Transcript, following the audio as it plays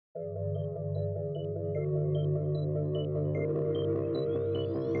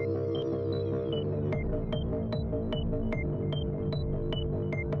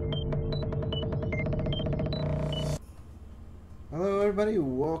everybody,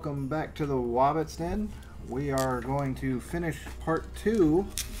 welcome back to the Wobbit's Den. We are going to finish part 2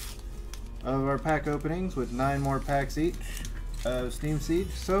 of our pack openings with 9 more packs each of Steam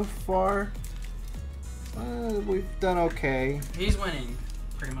Siege. So far, we've done okay. He's winning,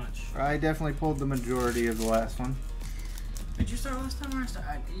 pretty much. I definitely pulled the majority of the last one. Did you start last time or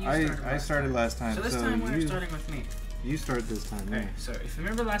I started last time. So this time we're starting with me. You start this time, yeah. Okay, so if you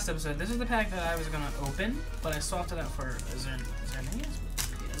remember last episode, this is the pack that I was going to open, but I swapped it out for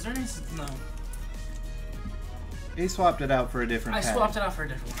Zernies? No. He swapped it out for a different pack. I swapped it out for a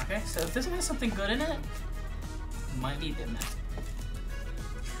different one, okay? So if this one has something good in it, might be a bit mad.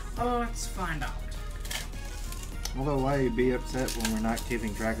 Oh, let's find out. Although why you be upset when we're not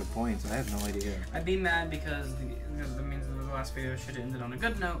keeping track of points? I have no idea. I'd be mad because that means that the last video should have ended on a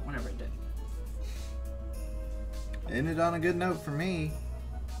good note whenever it did. Ended on a good note for me.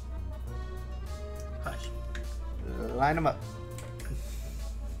 Hush. Line them up.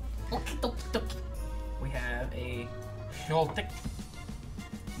 Okie dokie dokie. We have a Sholtic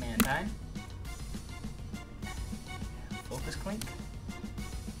Mantine, Focus Clink,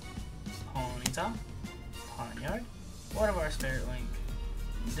 Ponyta, Ponyard, Ward of our Spirit Link,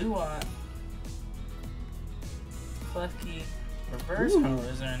 Duat, Klefki, Reverse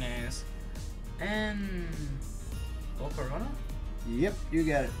Zernies, and Volcarona? Yep, you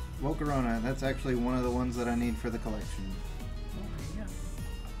got it. Volcarona. That's actually one of the ones that I need for the collection. Oh,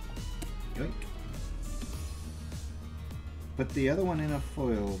 there you go. Yoink. Put the other one in a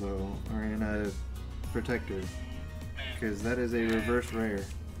foil, though, or in a protector, because that is a reverse rare.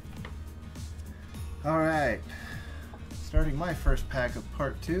 Alright, starting my first pack of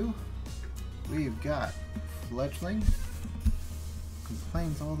part 2, we've got Fletchling.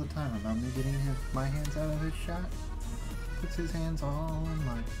 Complains all the time about me getting my hands out of his shot. Puts his hands all in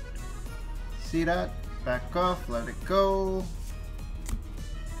mine. See that? Back off, let it go.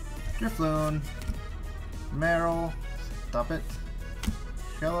 Drifloon. Meryl. Stop it.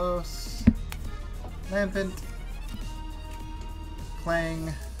 Shellos. Lampent.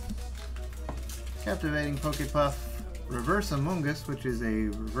 Clang. Captivating Pokepuff. Reverse Amoonguss, which is a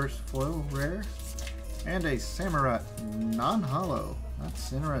reverse foil rare. And a Samurott non-hollow.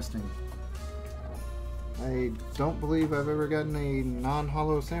 That's interesting. I don't believe I've ever gotten a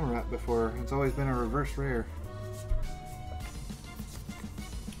non-hollow Samurott before. It's always been a reverse rare.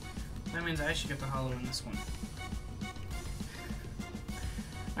 That means I should get the hollow in this one.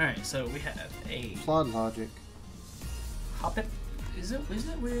 Alright, so we have a Flawed logic. Hoppip. Is it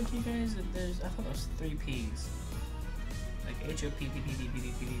weird to you guys that there's, I thought there was 3 P's. Like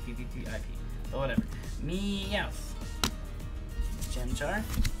H-O-P-P-P-P-P-P-P-P-P-I-P. But whatever. Meowth. Chimchar.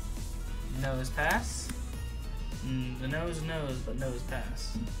 Nose Pass. The nose knows, but nose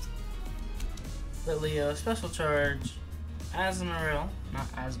pass. Litleo, Special Charge, Azumarill, not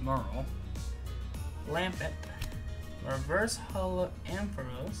Asmurl, Lampet, Reverse Hollow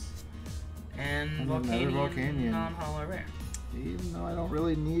Ampharos, and Volcanion non-hollow rare. Even though I don't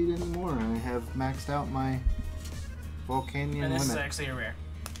really need any more, I have maxed out my Volcanion and this limit. is actually a rare.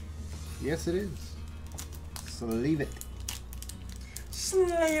 Yes, it is. So leave it.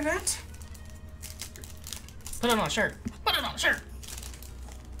 Slave it! Put it on a shirt. Put it on a shirt.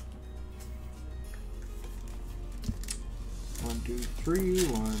 1, 2, 3.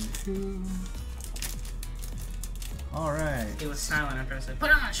 1, 2. All right. It was silent after I said,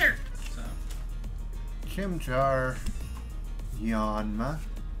 "Put it on a shirt." So. Chimchar, Yanma,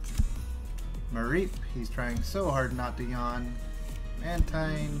 Mareep. He's trying so hard not to yawn.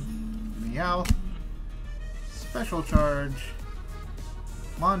 Mantine, Meowth, Special Charge,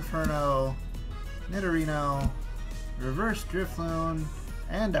 Monferno, Nidorino, Reverse Drifloon,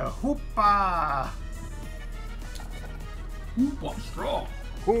 and a Hoopa! Hoopa strong!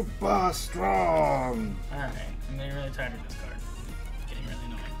 Hoopa strong! Alright, I'm getting really tired of this card. It's getting really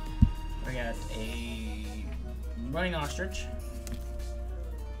annoying. We got a Running Ostrich,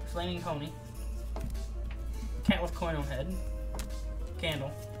 Flaming Pony, Cat with Coin on Head,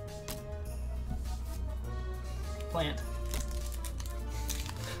 Candle, Plant,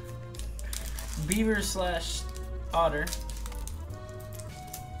 Beaver slash Otter,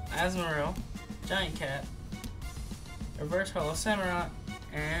 Asmarill, Giant Cat, Reverse Hollow Samurott,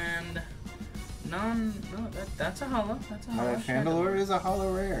 and that's a hollow. That's a hollow. Chandelure is a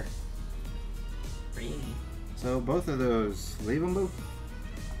hollow rare. Really? So both of those, leave them both.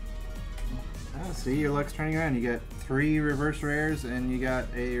 Ah, see, your luck's turning around. You got 3 reverse rares and you got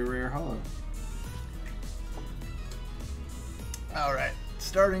a rare hollow. Alright,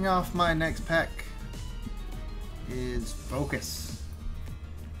 starting off my next pack is Focus.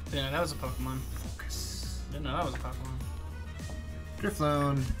 Yeah, that was a Pokemon. Focus. Didn't know that was a Pokemon.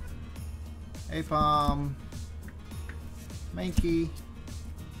 Drifloon, Apom, Mankey,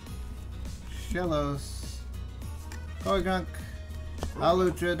 Shellos, Goygunk,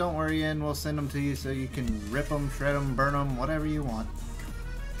 Alucha, don't worry, and we'll send them to you so you can rip them, shred them, burn them, whatever you want.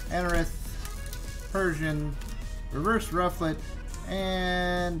 Anorith, Persian, Reverse Rufflet,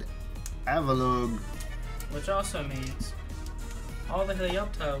 and Avalugg. Which also means all the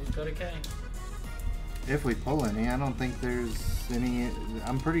Helioptils go to K. If we pull any, I don't think there's any.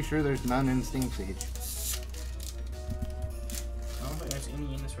 I'm pretty sure there's none in Steam Siege. I don't think there's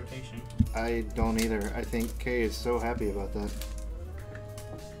any in this rotation. I don't either. I think K is so happy about that.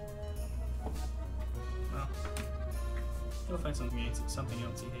 Well, he'll find something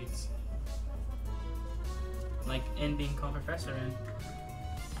else he hates. Like N being called Professor N.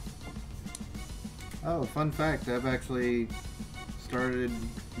 Oh, fun fact, I've actually started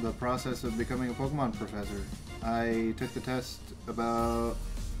the process of becoming a Pokemon professor. I took the test about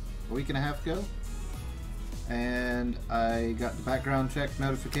a week and a half ago, and I got the background check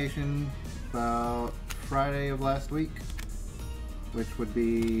notification about Friday of last week, which would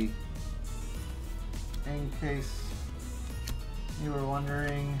be, in case you were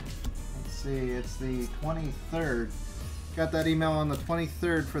wondering, let's see, it's the 23rd. Got that email on the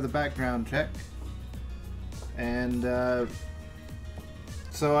 23rd for the background check. And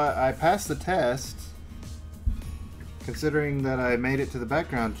so I passed the test. Considering that I made it to the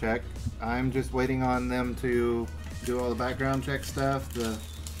background check, I'm just waiting on them to do all the background check stuff,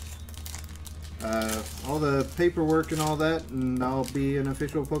 all the paperwork and all that, and I'll be an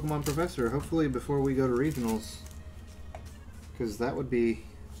official Pokemon professor, hopefully before we go to regionals. Because that would be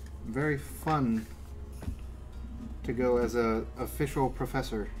very fun to go as a official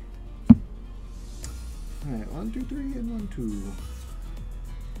professor. Alright, 1, 2, 3, and 1, 2.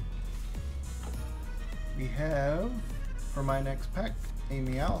 We have, for my next pack, a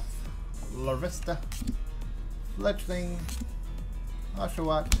Meowth, Larvesta, Fletchling,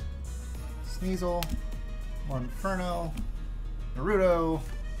 Oshawott, Sneasel, Monferno, Naruto,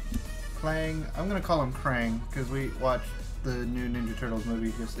 Clang. I'm gonna call him Krang because we watched the new Ninja Turtles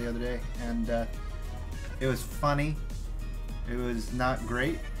movie just the other day, and it was funny. It was not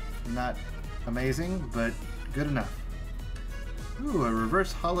great, not amazing, but good enough. Ooh, a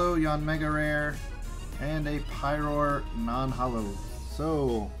reverse holo Yanmega rare and a Pyroar non-holo.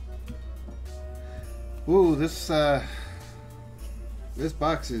 So, ooh, this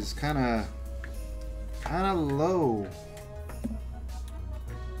box is kind of low.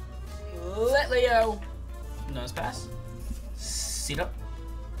 Let Leo. Nose pass. Seat up.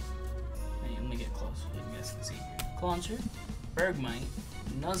 Hey, let me get close so you guys can see. Clauncher, Bergmite,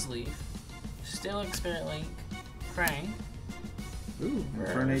 Nuzleaf, Steelix Spirit Link, Krang. Ooh,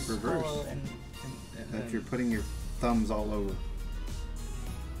 Infernape reverse. That you're putting your thumbs all over.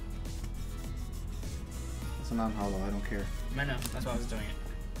 That's a non-holo, I don't care. I know, that's why I was doing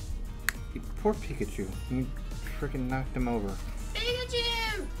it. You poor Pikachu. You freaking knocked him over.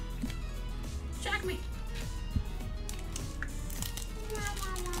 Pikachu! Shock me!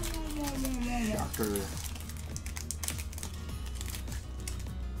 Shocker.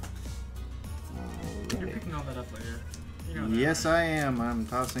 You're picking all that up later. You know Yes, I am. I'm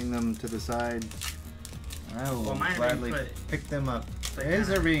tossing them to the side. I will gladly pick them up. His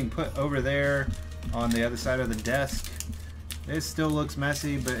are being put over there on the other side of the desk. It still looks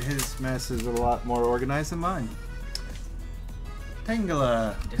messy, but his mess is a lot more organized than mine.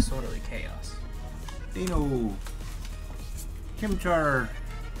 Tangela. Disorderly chaos. Dino. Chimchar.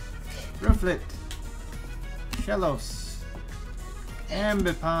 Rufflet. Shellos.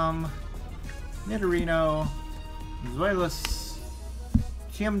 Ambipom. Nidorino. Zoilus.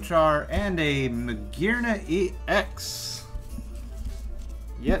 Chimchar, and a Magearna EX.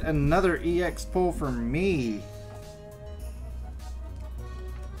 Yet another EX pull for me.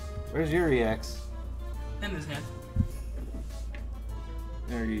 Where's your EX? In his hand.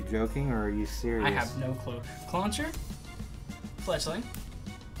 Are you joking or are you serious? I have no clue. Clauncher, Fletchling,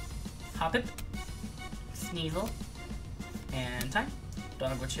 Hoppip, Sneasel, and Time.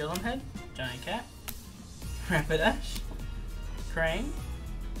 Dog with shield on head, Giant Cat, Rapidash, Krang,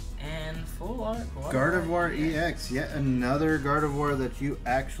 and full art Gardevoir EX, yet another Gardevoir that you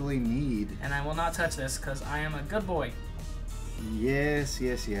actually need. And I will not touch this because I am a good boy. Yes,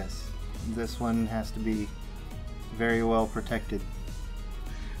 yes, yes. This one has to be very well protected.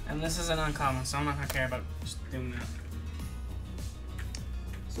 And this is an uncommon, so I'm not going to care about just doing that.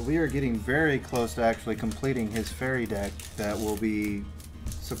 So we are getting very close to actually completing his fairy deck that will be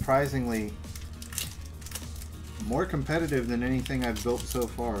surprisingly more competitive than anything I've built so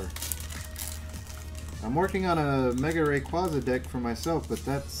far. I'm working on a Mega Rayquaza deck for myself, but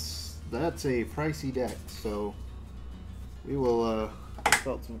that's a pricey deck, so we will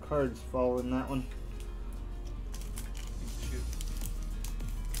felt some cards fall in that one. Shoot.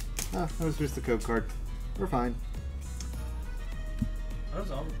 Oh, that was just a code card. We're fine.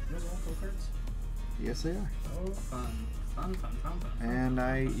 Those all code cards? Yes, they are. Oh, fun. Fun. And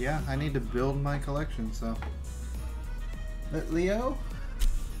I need to build my collection, so. But Leo,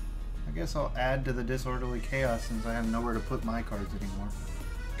 I guess I'll add to the disorderly chaos since I have nowhere to put my cards anymore.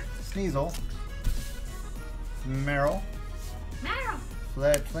 Sneasel, Meryl,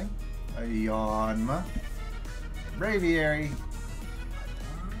 Fletchling, a Yanma, Braviary,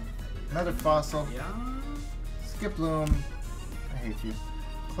 another Fossil, Yeah. Skiploom, I hate you,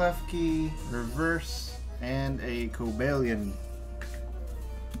 Klefki, Reverse, and a Cobalion.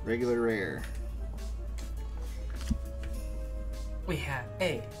 Regular rare. We have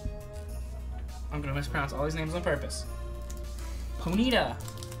a. I'm gonna mispronounce all these names on purpose. Ponyta.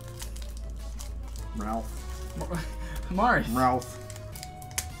 Ralph. Marth. Ralph.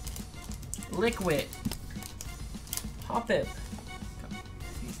 Liquid. Hoppip.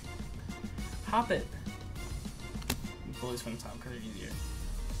 Hoppip. Pull these from the top because they're easier.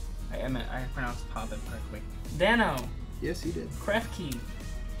 I pronounced Hoppip correctly. Dano. Yes, he did. Krefki.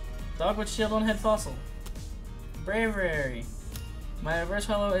 Dog with shield on head fossil. Braviary. My reverse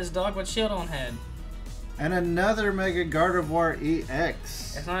hollow is dog with shield on head. And another Mega Gardevoir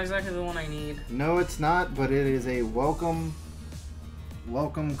EX. It's not exactly the one I need. No, it's not, but it is a welcome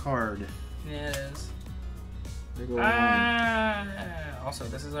card. Yeah, it is. Big old one. Also,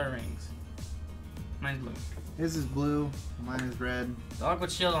 this is our rings. Mine's blue. His is blue, mine is red. Dog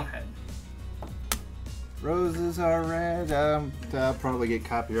with shield on head. Roses are red. I'll probably get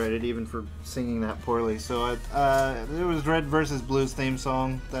copyrighted even for singing that poorly. So it was Red versus Blue's theme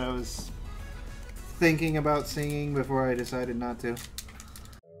song that I was thinking about singing before I decided not to.